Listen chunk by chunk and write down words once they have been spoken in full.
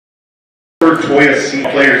preferred Toya C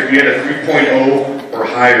players. If you had a 3.0 or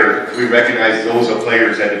higher, we recognize those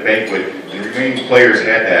players at the banquet, and the remaining players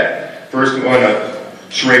had that. First one,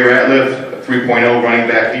 Sheree Ratliff, a 3.0 running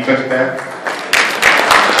back, defensive back.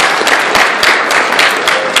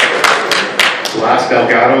 Blas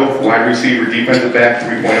Delgado, wide receiver, defensive back,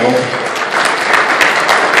 3.0.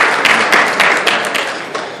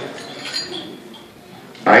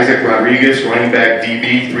 Isaac Rodriguez, running back,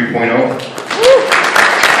 DB, 3.0.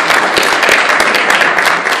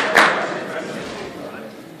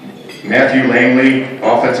 Matthew Langley,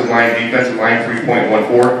 offensive line, defensive line,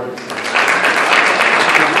 3.14.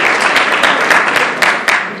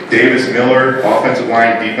 Davis Miller, offensive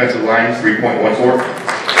line, defensive line, 3.14.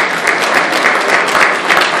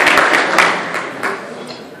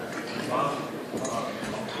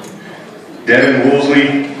 Devin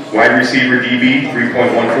Woolsey, wide receiver, DB,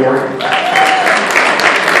 3.14.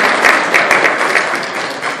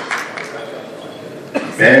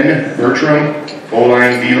 Ben Bertram,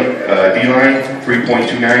 O-line, D-line,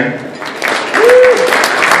 3.29.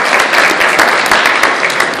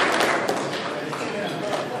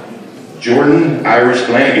 Jordan Irish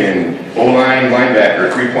Flanagan, O-line,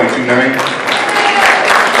 linebacker, 3.29.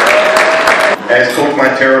 As Coach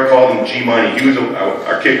Montero called him G-Money, he was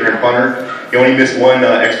our kicker and punter. He only missed one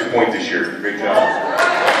extra point this year. Great job.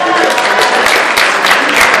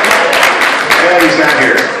 And he's not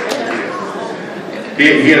here.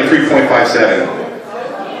 He had a 3.57.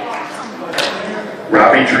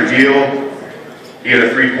 Robbie Trujillo, he had a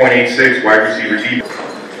 3.86, wide receiver deep.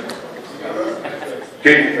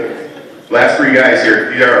 Okay, last three guys here.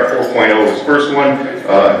 These are our 4.0s. First one,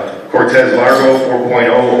 Cortez Largo, 4.0,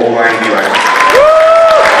 O-line, D-line.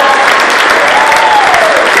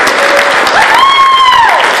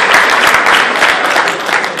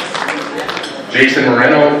 Jason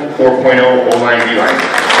Moreno, 4.0, O-line, D-line.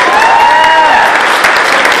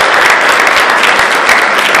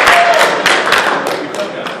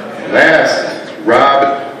 Last,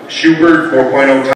 Rob Schubert, 4.0.